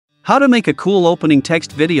How to make a cool opening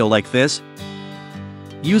text video like this?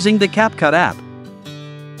 Using the CapCut app.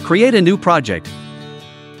 Create a new project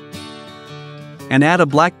and add a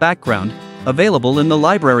black background, available in the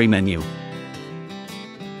library menu.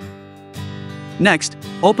 Next,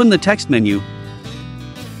 open the text menu.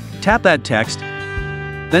 Tap Add Text,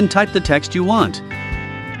 then type the text you want.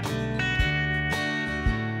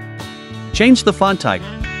 Change the font type.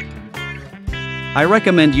 I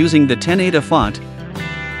recommend using the 1080 font,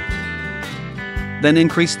 then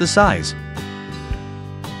increase the size.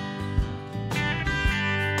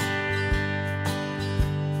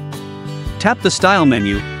 Tap the Style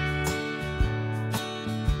menu,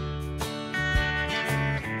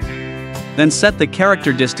 then set the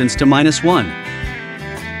character distance to -1.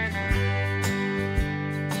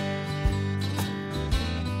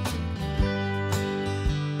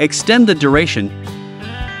 Extend the duration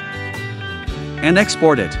and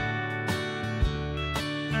export it.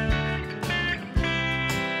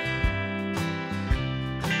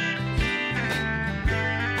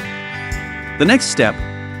 The next step,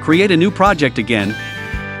 create a new project again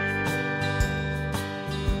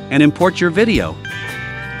and import your video.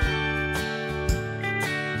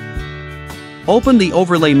 Open the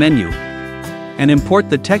overlay menu and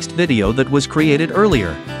import the text video that was created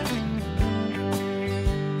earlier.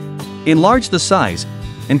 Enlarge the size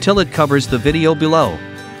until it covers the video below.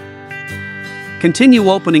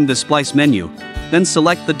 Continue opening the splice menu, then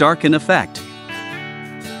select the darken effect.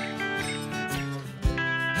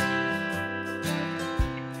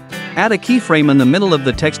 Add a keyframe in the middle of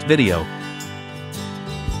the text video.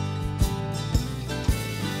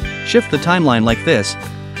 Shift the timeline like this,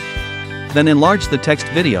 then enlarge the text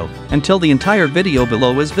video until the entire video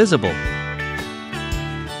below is visible.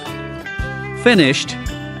 Finished.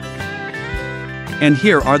 And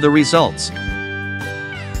here are the results.